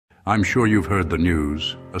I'm sure you've heard the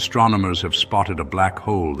news. Astronomers have spotted a black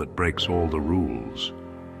hole that breaks all the rules.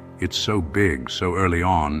 It's so big, so early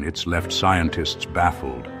on, it's left scientists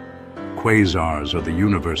baffled. Quasars are the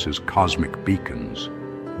universe's cosmic beacons,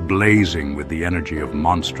 blazing with the energy of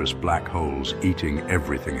monstrous black holes eating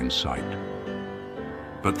everything in sight.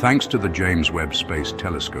 But thanks to the James Webb Space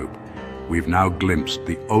Telescope, we've now glimpsed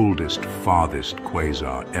the oldest, farthest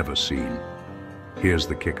quasar ever seen. Here's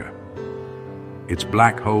the kicker. Its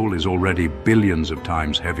black hole is already billions of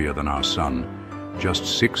times heavier than our Sun, just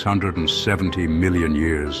 670 million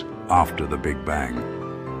years after the Big Bang.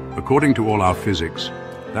 According to all our physics,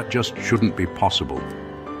 that just shouldn't be possible.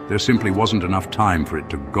 There simply wasn't enough time for it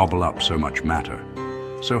to gobble up so much matter.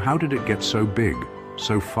 So how did it get so big,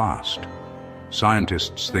 so fast?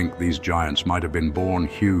 Scientists think these giants might have been born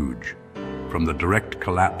huge, from the direct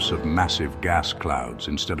collapse of massive gas clouds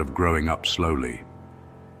instead of growing up slowly.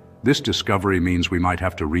 This discovery means we might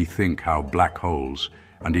have to rethink how black holes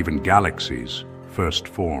and even galaxies first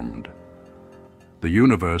formed. The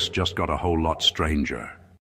universe just got a whole lot stranger.